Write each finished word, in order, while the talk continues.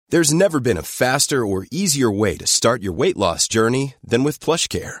There's never been a faster or easier way to start your weight loss journey than with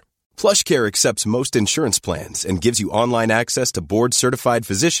PlushCare. PlushCare accepts most insurance plans and gives you online access to board-certified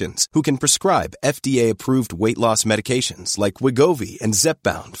physicians who can prescribe FDA-approved weight loss medications like Wegovy and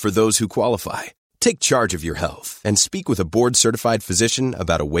Zepbound for those who qualify. Take charge of your health and speak with a board-certified physician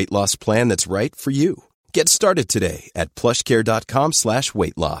about a weight loss plan that's right for you. Get started today at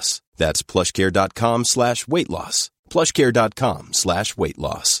plushcare.com/weight loss. That's plushcare.com/weight loss. plushcare.com/weight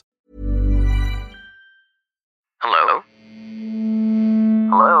loss. Hello?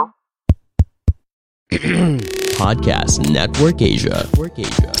 Hello? Podcast Network Asia.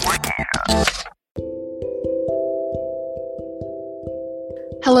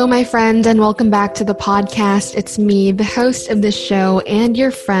 Hello, my friend, and welcome back to the podcast. It's me, the host of this show, and your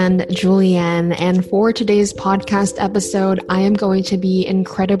friend, Julianne. And for today's podcast episode, I am going to be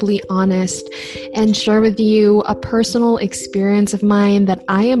incredibly honest and share with you a personal experience of mine that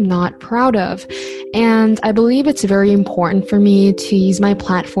I am not proud of. And I believe it's very important for me to use my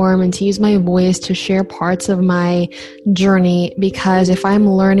platform and to use my voice to share parts of my journey, because if I'm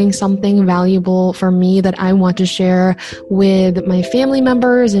learning something valuable for me that I want to share with my family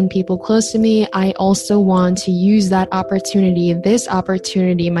members and people close to me, I also want to use that opportunity, this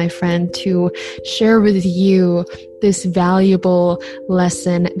opportunity, my friend, to share with you this valuable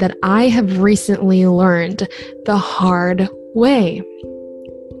lesson that I have recently learned the hard way.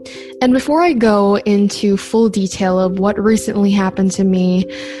 And before I go into full detail of what recently happened to me,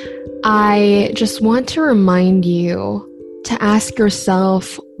 I just want to remind you to ask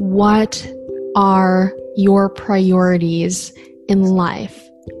yourself, what are your priorities in life?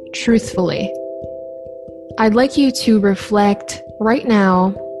 Truthfully. I'd like you to reflect right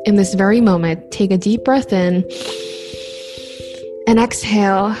now in this very moment. Take a deep breath in and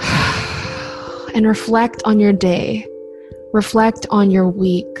exhale and reflect on your day. Reflect on your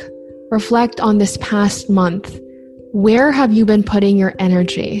week. Reflect on this past month. Where have you been putting your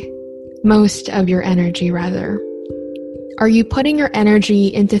energy? Most of your energy, rather. Are you putting your energy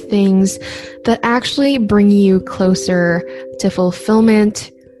into things that actually bring you closer to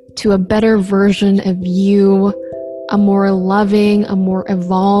fulfillment, to a better version of you, a more loving, a more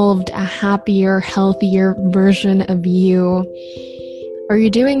evolved, a happier, healthier version of you? Are you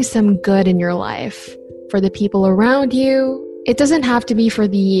doing some good in your life for the people around you? It doesn't have to be for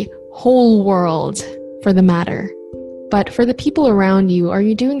the whole world, for the matter. But for the people around you, are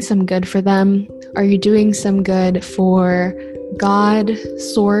you doing some good for them? Are you doing some good for God,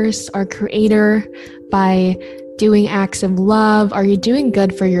 Source, our Creator, by doing acts of love? Are you doing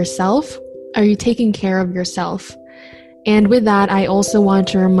good for yourself? Are you taking care of yourself? And with that, I also want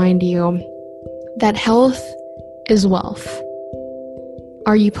to remind you that health is wealth.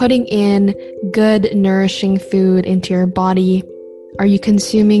 Are you putting in good, nourishing food into your body? Are you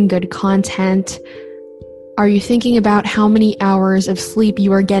consuming good content? Are you thinking about how many hours of sleep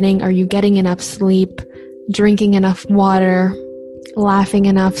you are getting? Are you getting enough sleep? Drinking enough water? Laughing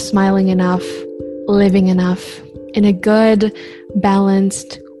enough? Smiling enough? Living enough? In a good,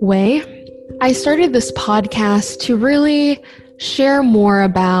 balanced way? I started this podcast to really share more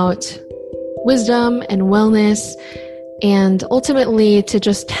about wisdom and wellness, and ultimately to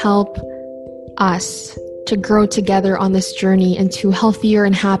just help us to grow together on this journey into healthier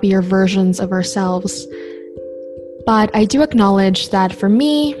and happier versions of ourselves. But I do acknowledge that for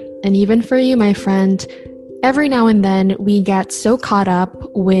me, and even for you, my friend, every now and then we get so caught up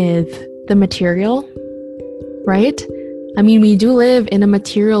with the material, right? I mean, we do live in a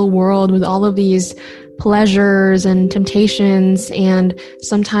material world with all of these pleasures and temptations, and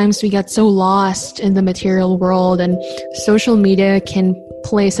sometimes we get so lost in the material world, and social media can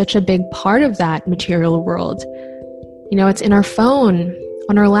play such a big part of that material world. You know, it's in our phone,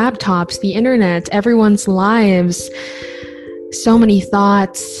 on our laptops, the internet, everyone's lives, so many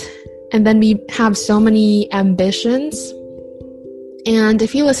thoughts, and then we have so many ambitions. And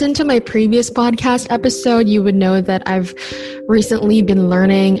if you listen to my previous podcast episode, you would know that I've recently been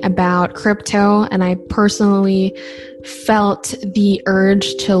learning about crypto, and I personally felt the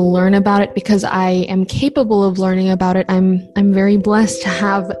urge to learn about it because I am capable of learning about it. I'm very blessed to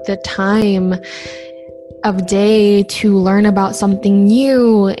have the time of day to learn about something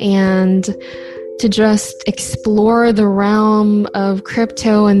new and to just explore the realm of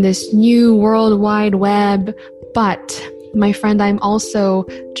crypto and this new World Wide Web. But my friend, I'm also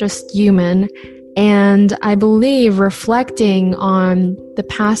just human. And I believe, reflecting on the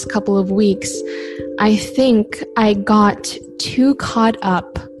past couple of weeks, I think I got too caught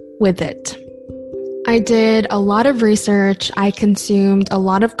up with it. I did a lot of research. I consumed a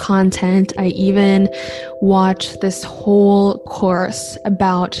lot of content. I even watched this whole course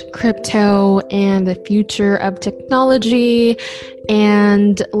about crypto and the future of technology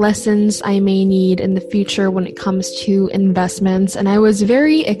and lessons I may need in the future when it comes to investments. And I was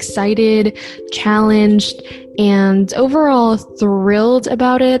very excited, challenged, and overall thrilled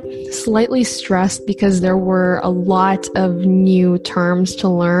about it, slightly stressed because there were a lot of new terms to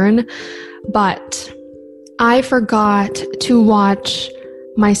learn. But I forgot to watch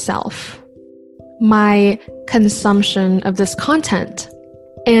myself, my consumption of this content.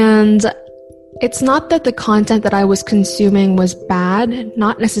 And it's not that the content that I was consuming was bad,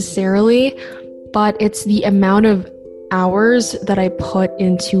 not necessarily, but it's the amount of hours that I put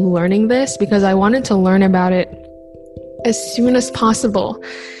into learning this because I wanted to learn about it as soon as possible.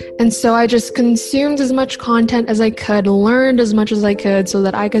 And so I just consumed as much content as I could, learned as much as I could so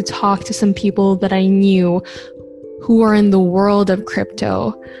that I could talk to some people that I knew who are in the world of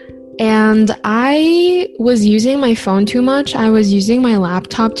crypto. And I was using my phone too much. I was using my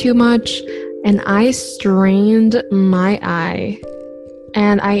laptop too much, and I strained my eye.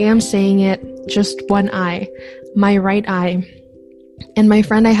 And I am saying it, just one eye, my right eye. And my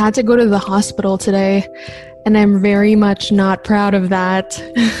friend, I had to go to the hospital today, and I'm very much not proud of that.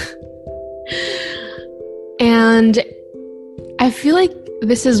 And I feel like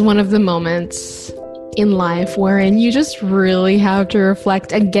this is one of the moments in life wherein you just really have to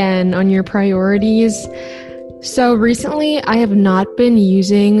reflect again on your priorities. So recently, I have not been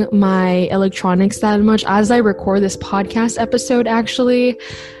using my electronics that much. As I record this podcast episode, actually,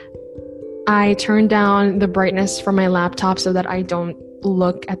 I turned down the brightness from my laptop so that I don't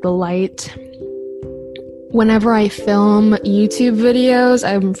look at the light. Whenever I film YouTube videos,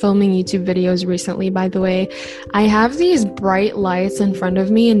 I'm filming YouTube videos recently, by the way, I have these bright lights in front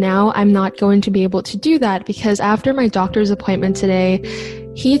of me, and now I'm not going to be able to do that because after my doctor's appointment today,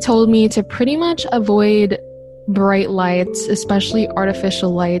 he told me to pretty much avoid bright lights, especially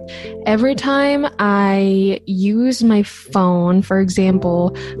artificial light. Every time I use my phone, for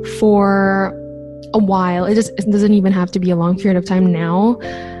example, for a while, it doesn't even have to be a long period of time now,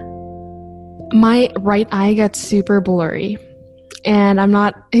 my right eye gets super blurry. And I'm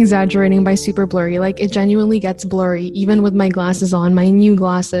not exaggerating by super blurry. Like, it genuinely gets blurry, even with my glasses on, my new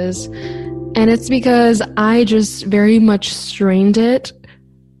glasses. And it's because I just very much strained it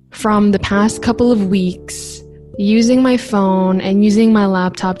from the past couple of weeks, using my phone and using my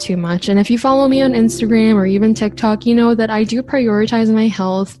laptop too much. And if you follow me on Instagram or even TikTok, you know that I do prioritize my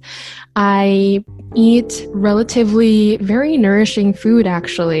health. I eat relatively very nourishing food,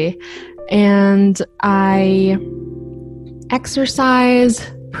 actually. And I exercise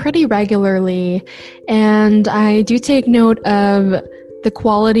pretty regularly, and I do take note of the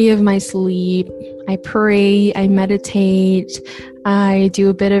quality of my sleep. I pray, I meditate, I do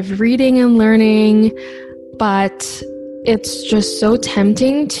a bit of reading and learning, but it's just so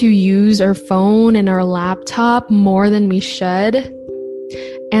tempting to use our phone and our laptop more than we should,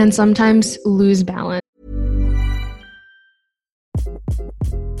 and sometimes lose balance.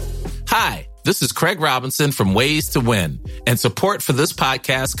 Hi, this is Craig Robinson from Ways to Win, and support for this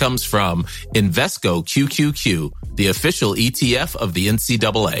podcast comes from Invesco QQQ, the official ETF of the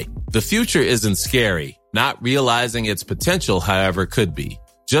NCAA. The future isn't scary. Not realizing its potential, however, could be.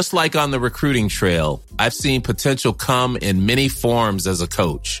 Just like on the recruiting trail, I've seen potential come in many forms as a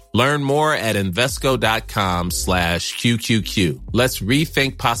coach. Learn more at Invesco.com/QQQ. Let's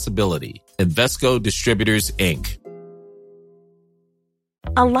rethink possibility. Invesco Distributors, Inc.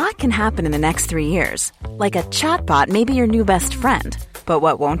 A lot can happen in the next 3 years. Like a chatbot may be your new best friend. But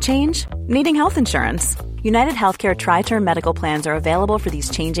what won't change? Needing health insurance. United Healthcare Tri-Term Medical Plans are available for these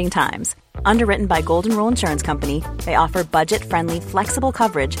changing times. Underwritten by Golden Rule Insurance Company, they offer budget-friendly, flexible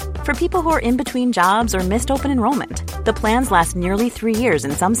coverage for people who are in between jobs or missed open enrollment. The plans last nearly 3 years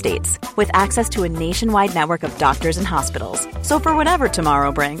in some states, with access to a nationwide network of doctors and hospitals. So for whatever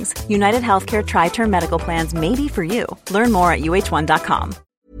tomorrow brings, United Healthcare Tri-Term Medical Plans may be for you. Learn more at uh1.com.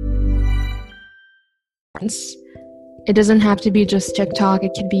 It doesn't have to be just TikTok.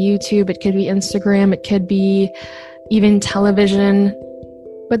 It could be YouTube. It could be Instagram. It could be even television.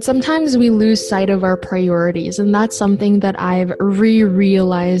 But sometimes we lose sight of our priorities, and that's something that I've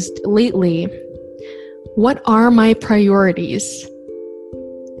realized lately. What are my priorities?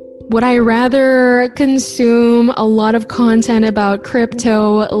 Would I rather consume a lot of content about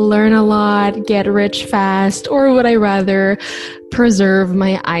crypto, learn a lot, get rich fast, or would I rather preserve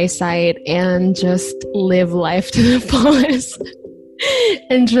my eyesight and just live life to the fullest?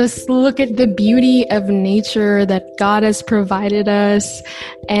 and just look at the beauty of nature that God has provided us.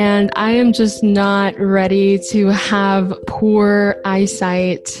 And I am just not ready to have poor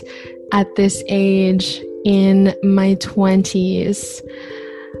eyesight at this age in my 20s.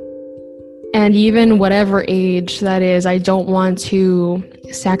 And even whatever age that is, I don't want to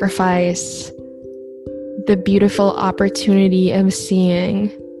sacrifice the beautiful opportunity of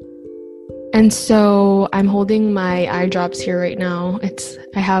seeing. And so I'm holding my eye drops here right now.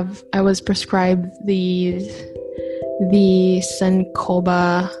 I was prescribed the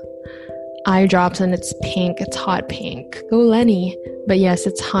Senkoba eye drops, and it's pink. It's hot pink. Go Lenny. But yes,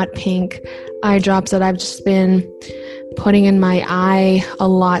 it's hot pink eye drops that I've just been putting in my eye a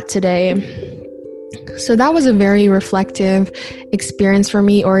lot today. So that was a very reflective experience for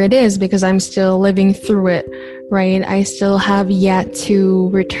me, or it is, because I'm still living through it, right? I still have yet to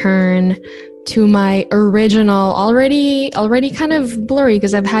return to my original, already kind of blurry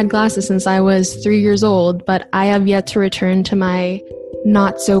because I've had glasses since I was 3 years old, but I have yet to return to my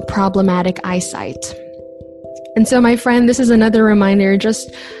not so problematic eyesight. And so, my friend, this is another reminder,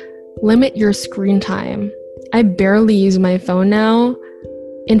 just limit your screen time. I barely use my phone now.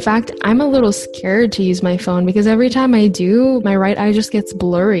 In fact, I'm a little scared to use my phone because every time I do, my right eye just gets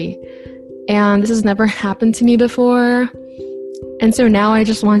blurry. And this has never happened to me before. And so now I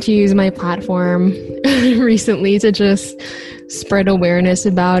just want to use my platform recently to just spread awareness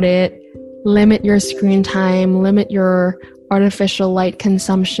about it. Limit your screen time, limit your artificial light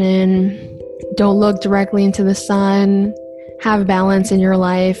consumption. Don't look directly into the sun. Have balance in your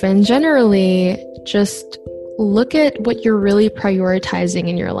life, and generally just look at what you're really prioritizing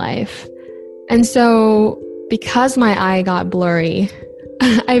in your life. And so because my eye got blurry,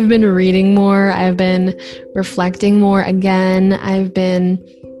 I've been reading more, I've been reflecting more again, I've been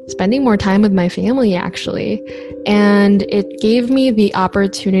spending more time with my family actually, and it gave me the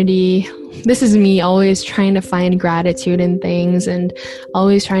opportunity. This is me always trying to find gratitude in things and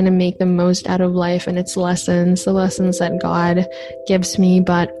always trying to make the most out of life and its lessons, the lessons that God gives me.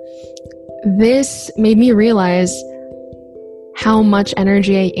 But this made me realize how much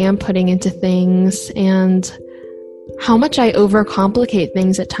energy I am putting into things and how much I overcomplicate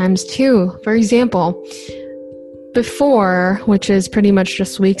things at times too. For example, before, which is pretty much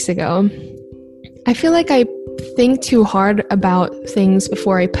just weeks ago, I feel like I think too hard about things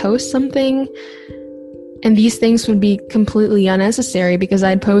before I post something, and these things would be completely unnecessary because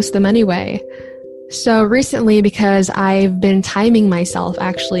I'd post them anyway. So recently, because I've been timing myself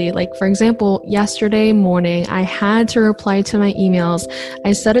actually, like for example, yesterday morning, I had to reply to my emails.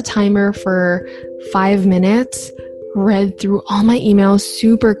 I set a timer for 5 minutes, read through all my emails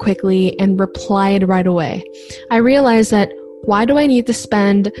super quickly, and replied right away. I realized that why do I need to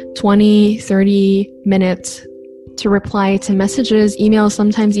spend 20, 30 minutes to reply to messages, emails,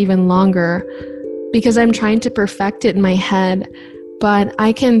 sometimes even longer? Because I'm trying to perfect it in my head. But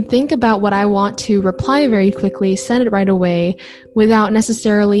I can think about what I want to reply very quickly, send it right away, without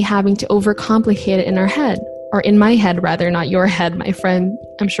necessarily having to overcomplicate it in our head. Or in my head, rather, not your head, my friend.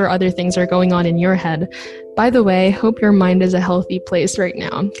 I'm sure other things are going on in your head. By the way, hope your mind is a healthy place right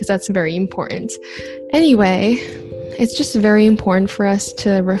now, because that's very important. Anyway, it's just very important for us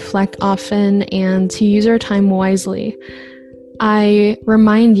to reflect often and to use our time wisely. I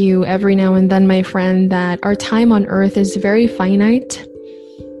remind you every now and then, my friend, that our time on earth is very finite.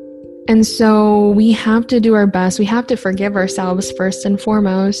 And so we have to do our best. We have to forgive ourselves first and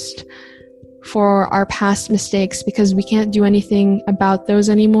foremost for our past mistakes, because we can't do anything about those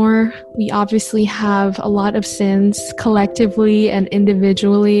anymore. We obviously have a lot of sins collectively and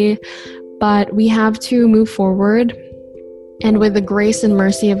individually, but we have to move forward. And with the grace and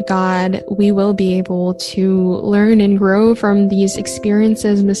mercy of God, we will be able to learn and grow from these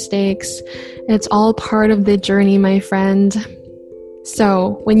experiences, mistakes. It's all part of the journey, my friend.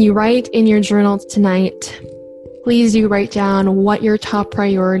 So when you write in your journal tonight, please do write down what your top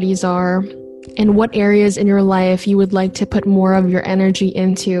priorities are and what areas in your life you would like to put more of your energy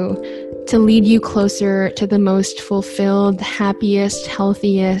into to lead you closer to the most fulfilled, happiest,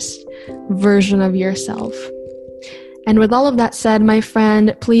 healthiest version of yourself. And with all of that said, my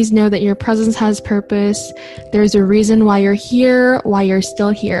friend, please know that your presence has purpose. There's a reason why you're here, why you're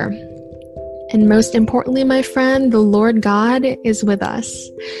still here. And most importantly, my friend, the Lord God is with us.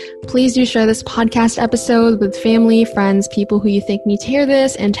 Please do share this podcast episode with family, friends, people who you think need to hear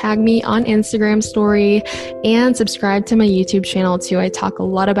this, and tag me on Instagram story, and subscribe to my YouTube channel too. I talk a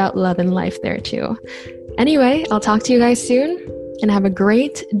lot about love and life there too. Anyway, I'll talk to you guys soon, and have a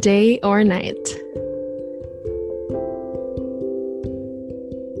great day or night.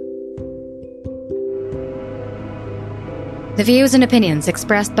 The views and opinions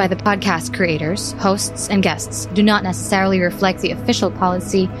expressed by the podcast creators, hosts, and guests do not necessarily reflect the official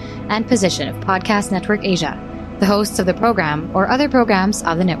policy and position of Podcast Network Asia, the hosts of the program, or other programs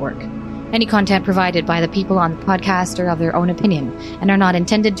of the network. Any content provided by the people on the podcast are of their own opinion and are not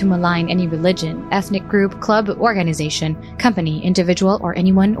intended to malign any religion, ethnic group, club, organization, company, individual, or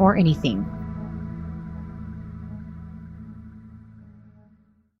anyone or anything.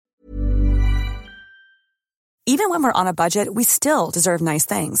 Even when we're on a budget, we still deserve nice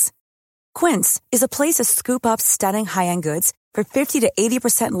things. Quince is a place to scoop up stunning high-end goods for 50 to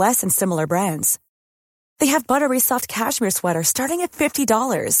 80% less than similar brands. They have buttery soft cashmere sweaters starting at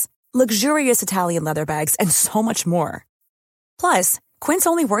 $50, luxurious Italian leather bags, and so much more. Plus, Quince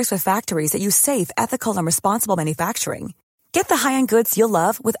only works with factories that use safe, ethical, and responsible manufacturing. Get the high-end goods you'll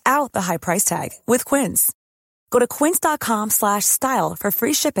love without the high price tag with Quince. Go to quince.com/style for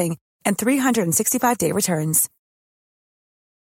free shipping and 365-day returns.